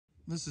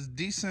This is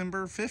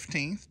December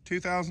 15th,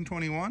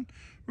 2021.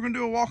 We're going to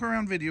do a walk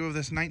around video of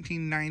this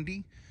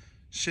 1990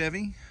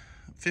 Chevy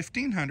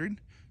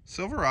 1500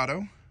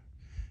 Silverado.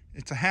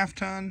 It's a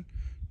half-ton,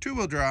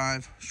 two-wheel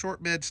drive,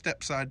 short bed,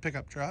 step-side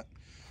pickup truck.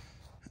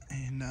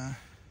 And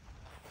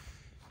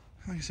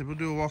like I said, we'll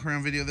do a walk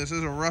around video. This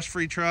is a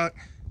rust-free truck.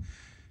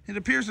 It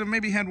appears to have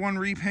maybe had one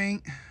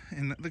repaint,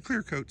 and the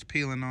clear coat's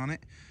peeling on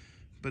it.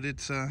 But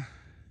it's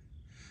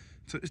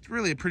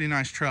really a pretty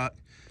nice truck.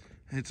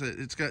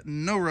 It's got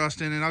no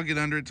rust in it. I'll get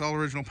under it. It's all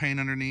original paint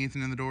underneath,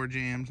 and then the door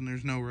jams, and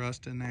there's no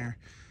rust in there.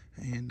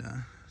 And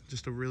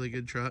just a really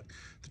good truck.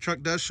 The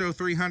truck does show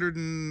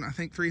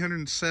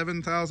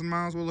 307,000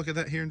 miles. We'll look at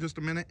that here in just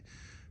a minute.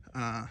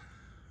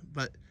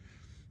 But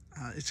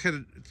it's got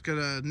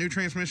a new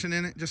transmission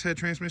in it. Just had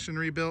transmission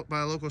rebuilt by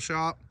a local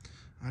shop.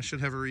 I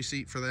should have a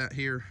receipt for that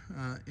here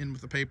in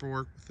with the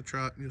paperwork with the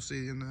truck. You'll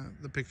see in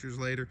the pictures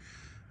later.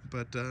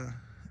 But the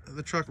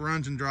truck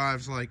runs and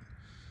drives like,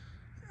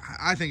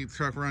 I think the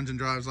truck runs and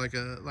drives like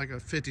a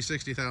 50,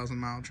 60,000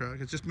 mile truck.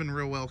 It's just been a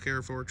real well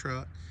cared for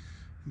truck.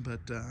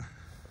 But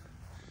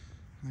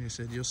like I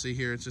said, you'll see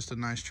here, it's just a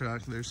nice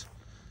truck. It's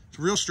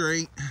real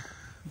straight,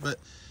 but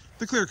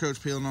the clear coat's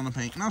peeling on the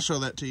paint, and I'll show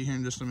that to you here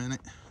in just a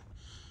minute.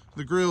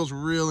 The grill's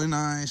really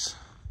nice.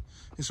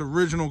 It's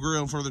original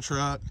grill for the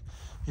truck.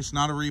 It's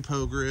not a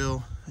repo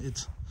grill.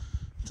 It's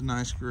a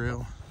nice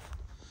grill.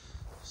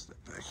 Step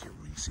back here,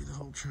 we can see the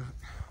whole truck.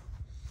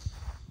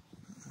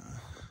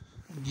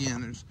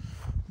 Again, there's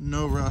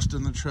no rust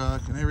in the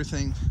truck, and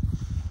everything,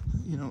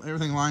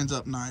 everything lines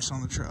up nice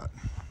on the truck.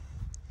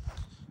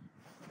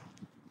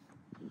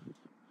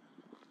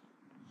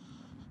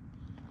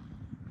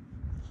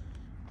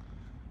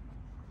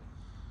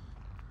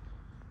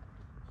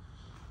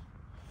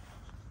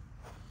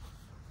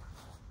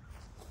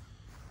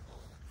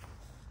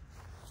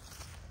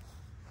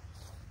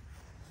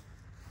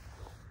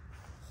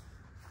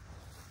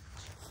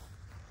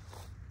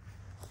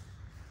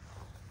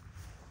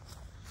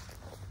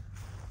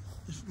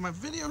 If my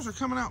videos are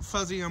coming out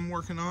fuzzy, I'm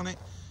working on it.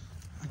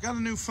 I got a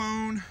new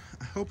phone.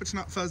 I hope it's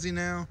not fuzzy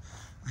now.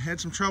 I had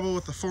some trouble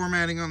with the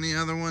formatting on the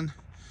other one.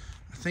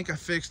 I think I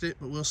fixed it,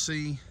 but we'll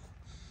see.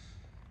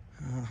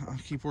 I'll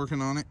keep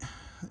working on it.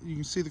 You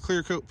can see the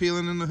clear coat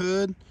peeling in the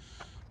hood.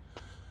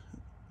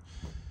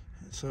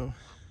 So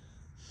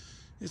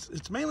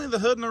it's mainly the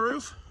hood and the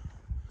roof.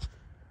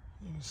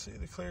 You can see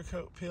the clear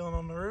coat peeling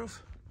on the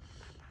roof.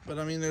 But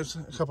I mean, there's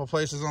a couple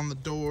places on the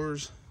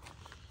doors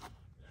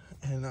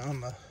and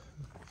on the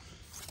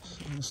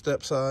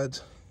step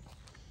sides.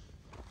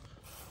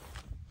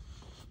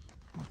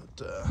 But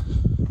you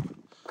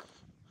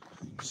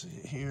can see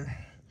it here.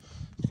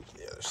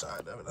 The other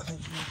side of it, I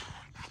think you can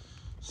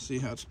see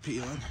how it's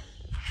peeling.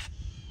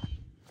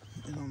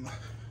 And on the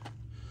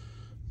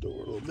door a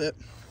little bit.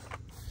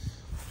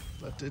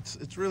 But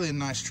it's really a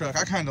nice truck.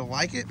 I kind of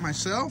like it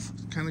myself.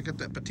 Kind of got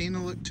that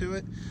patina look to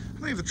it. I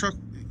think the truck,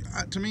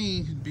 to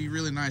me, it'd be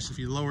really nice if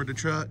you lowered the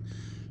truck,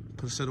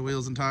 put a set of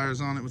wheels and tires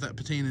on it with that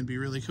patina. It'd be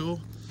really cool.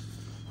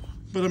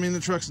 But I mean, the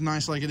truck's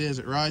nice like it is.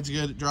 It rides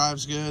good, it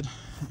drives good.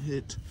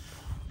 It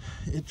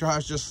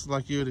drives just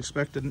like you would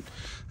expect a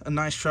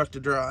nice truck to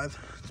drive.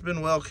 It's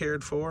been well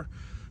cared for.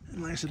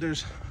 And like I said,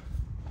 there's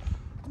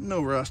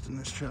no rust in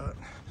this truck.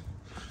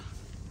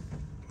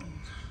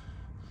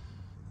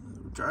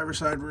 Driver's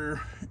side rear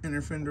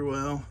inner fender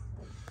well.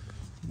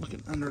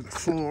 Looking under the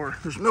floor,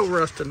 there's no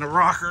rust in the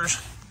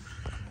rockers.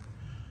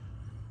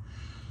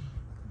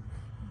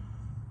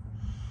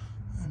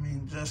 I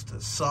mean, just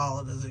as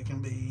solid as it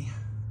can be.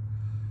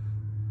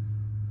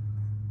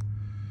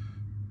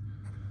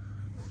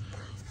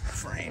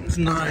 Frame's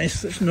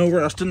nice. There's no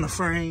rust in the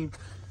frame.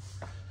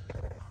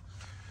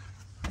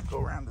 Go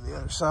around to the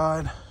other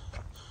side.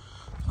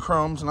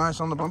 Chrome's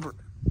nice on the bumper.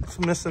 It's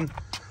missing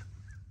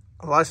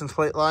a license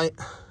plate light.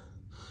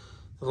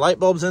 The light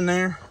bulb's in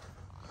there,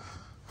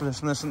 but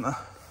it's missing the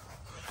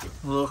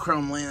little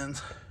chrome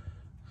lens.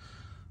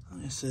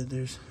 Like I said,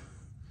 it's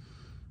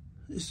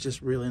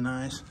just really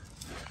nice.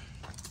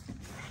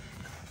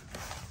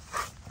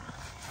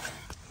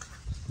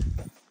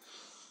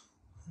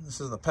 This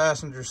is the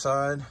passenger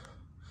side.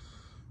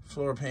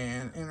 Floor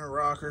pan, inner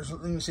rockers. You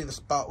can see the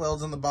spot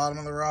welds on the bottom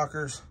of the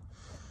rockers.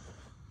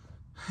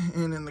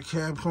 And in the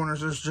cab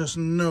corners, there's just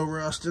no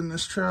rust in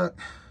this truck.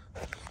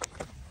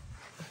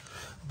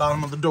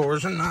 Bottom of the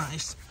doors are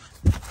nice.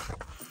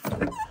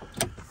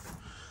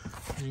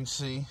 You can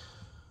see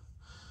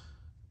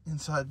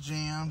inside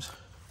jams.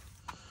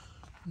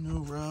 No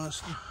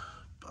rust.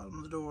 Bottom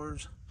of the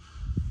doors.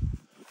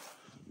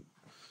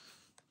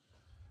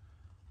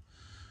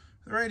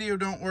 The radio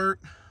don't work.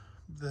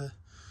 The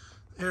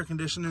air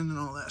conditioning and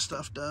all that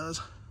stuff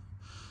does.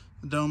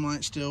 The dome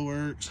light still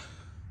works.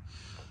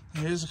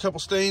 There's a couple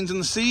stains in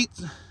the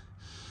seats.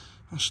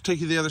 I'll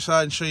take you to the other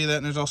side and show you that.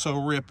 And there's also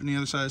a rip in the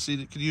other side of the seat.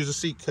 It could use a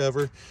seat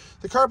cover.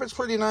 The carpet's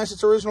pretty nice.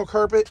 It's original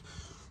carpet.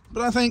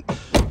 But I think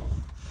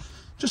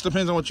just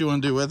depends on what you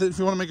want to do with it. If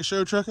you want to make a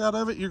show truck out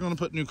of it, you're going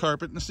to put new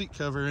carpet and a seat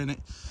cover in it.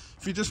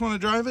 If you just want to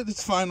drive it,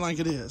 it's fine like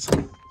it is.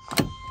 But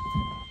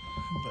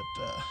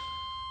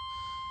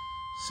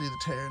See the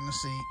tear in the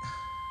seat.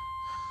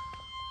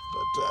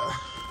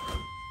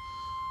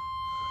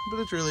 But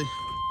it's really,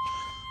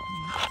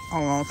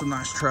 all in all, it's a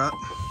nice truck.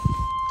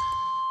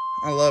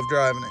 I love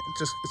driving it.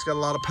 It's got a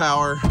lot of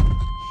power.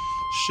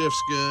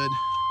 Shifts good.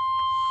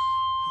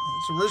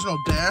 It's original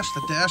dash.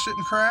 The dash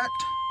isn't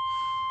cracked.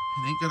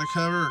 It ain't got a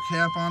cover or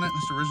cap on it.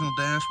 It's the original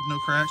dash with no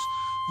cracks.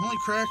 The only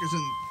crack is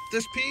in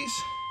this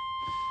piece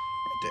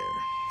right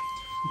there.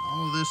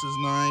 All of this is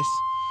nice.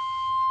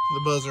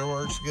 The buzzer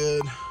works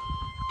good.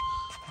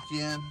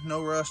 Again,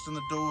 no rust in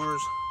the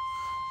doors.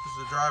 This is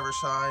the driver's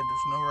side.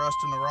 There's no rust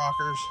in the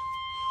rockers.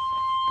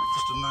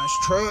 Just a nice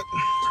truck.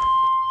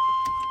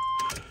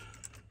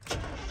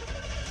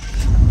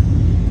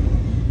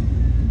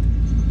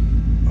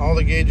 All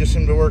the gauges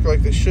seem to work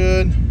like they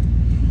should.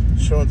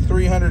 Showing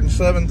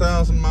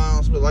 307,000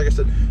 miles. But like I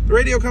said, the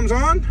radio comes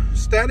on,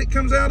 static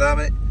comes out of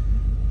it,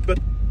 but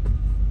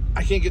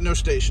I can't get no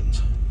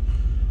stations.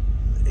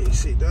 The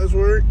AC does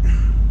work.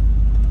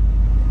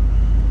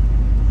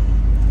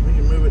 We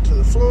can move it to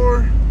the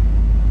floor.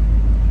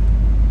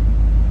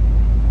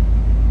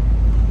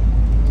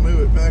 Move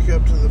it back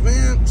up to the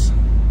vents.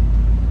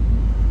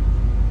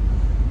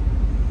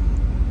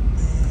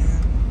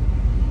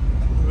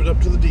 And move it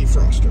up to the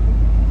defroster.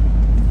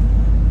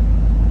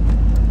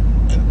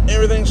 And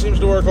everything seems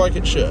to work like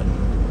it should.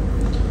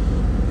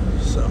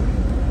 So,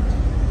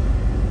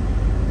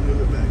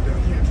 move it back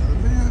down here to the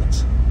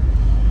vents.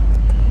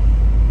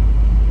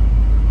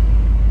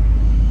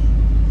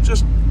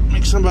 Just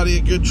make somebody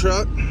a good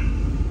truck.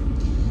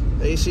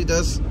 The AC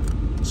does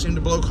seem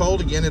to blow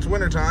cold. Again, it's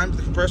wintertime.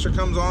 The compressor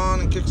comes on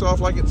and kicks off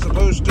like it's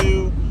supposed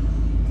to.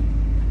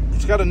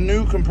 It's got a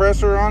new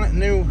compressor on it.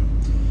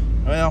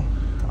 Well,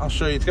 I'll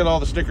show you. It's got all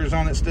the stickers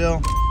on it still.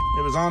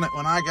 It was on it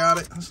when I got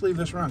it. Let's leave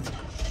this running.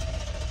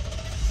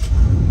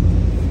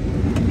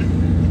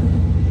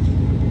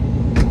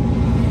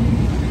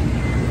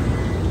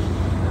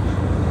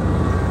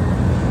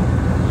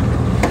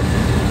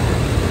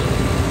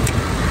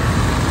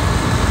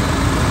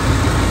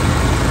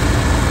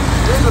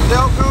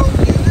 Delco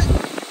unit.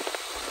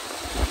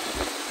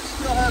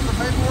 Still has the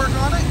paperwork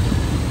on it.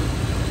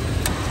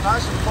 It's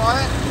nice and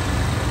quiet,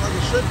 like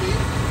it should be.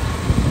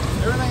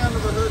 Everything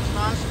under the hood's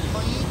nice and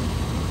clean.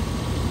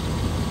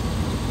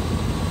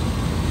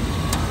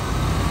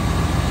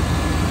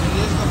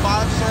 It is the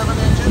 5.7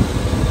 engine.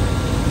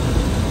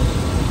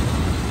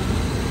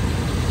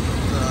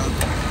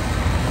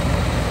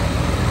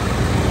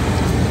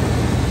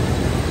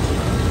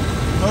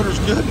 Motor's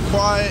good and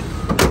quiet.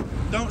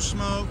 Don't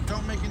smoke,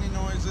 don't make any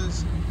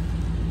noises.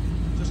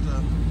 Just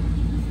a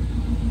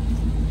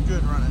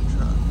good running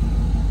truck.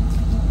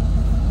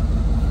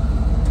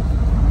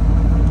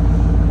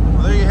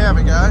 Well, there you have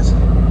it, guys.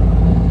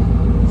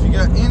 If you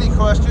got any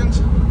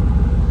questions,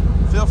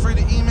 feel free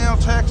to email,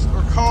 text,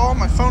 or call.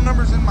 My phone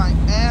number's in my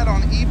ad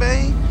on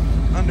eBay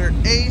under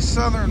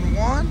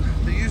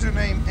ASouthern1, the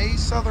username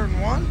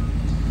ASouthern1.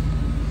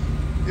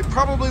 It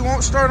probably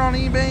won't start on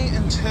eBay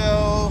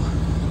until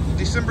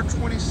December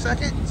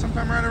 22nd,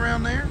 sometime right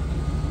around there,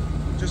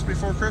 just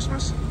before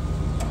Christmas.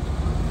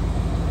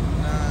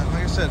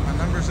 Like I said, my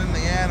number's in the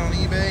ad on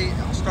eBay.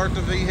 I'll start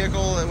the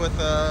vehicle with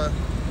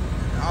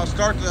I'll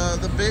start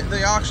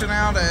the auction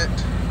out at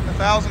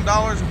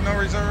 $1,000 with no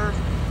reserve.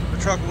 The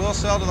truck will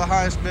sell to the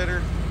highest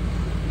bidder.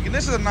 And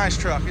this is a nice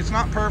truck. It's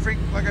not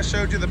perfect, like I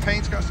showed you. The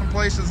paint's got some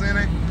places in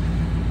it,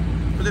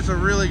 but it's a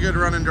really good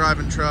running,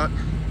 driving truck.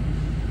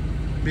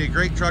 It'd be a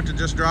great truck to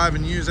just drive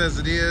and use as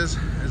it is,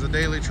 as a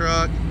daily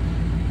truck.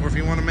 Or if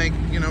you want to make,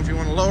 if you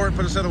want to lower it,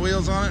 put a set of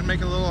wheels on it and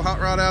make a little hot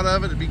rod out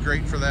of it, it'd be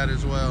great for that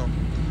as well.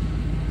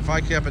 If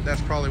I kept it,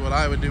 that's probably what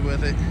I would do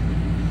with it.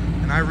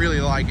 And I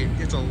really like it.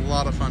 It's a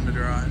lot of fun to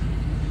drive.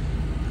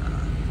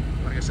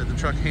 Like I said, the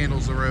truck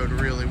handles the road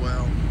really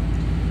well.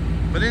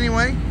 But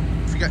anyway,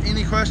 if you got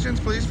any questions,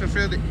 please feel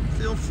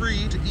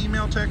free to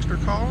email, text, or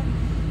call.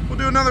 We'll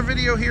do another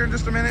video here in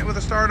just a minute with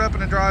a startup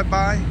and a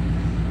drive-by,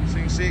 so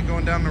you can see it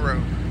going down the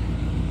road.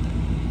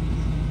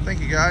 Thank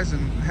you guys,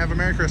 and have a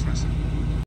Merry Christmas.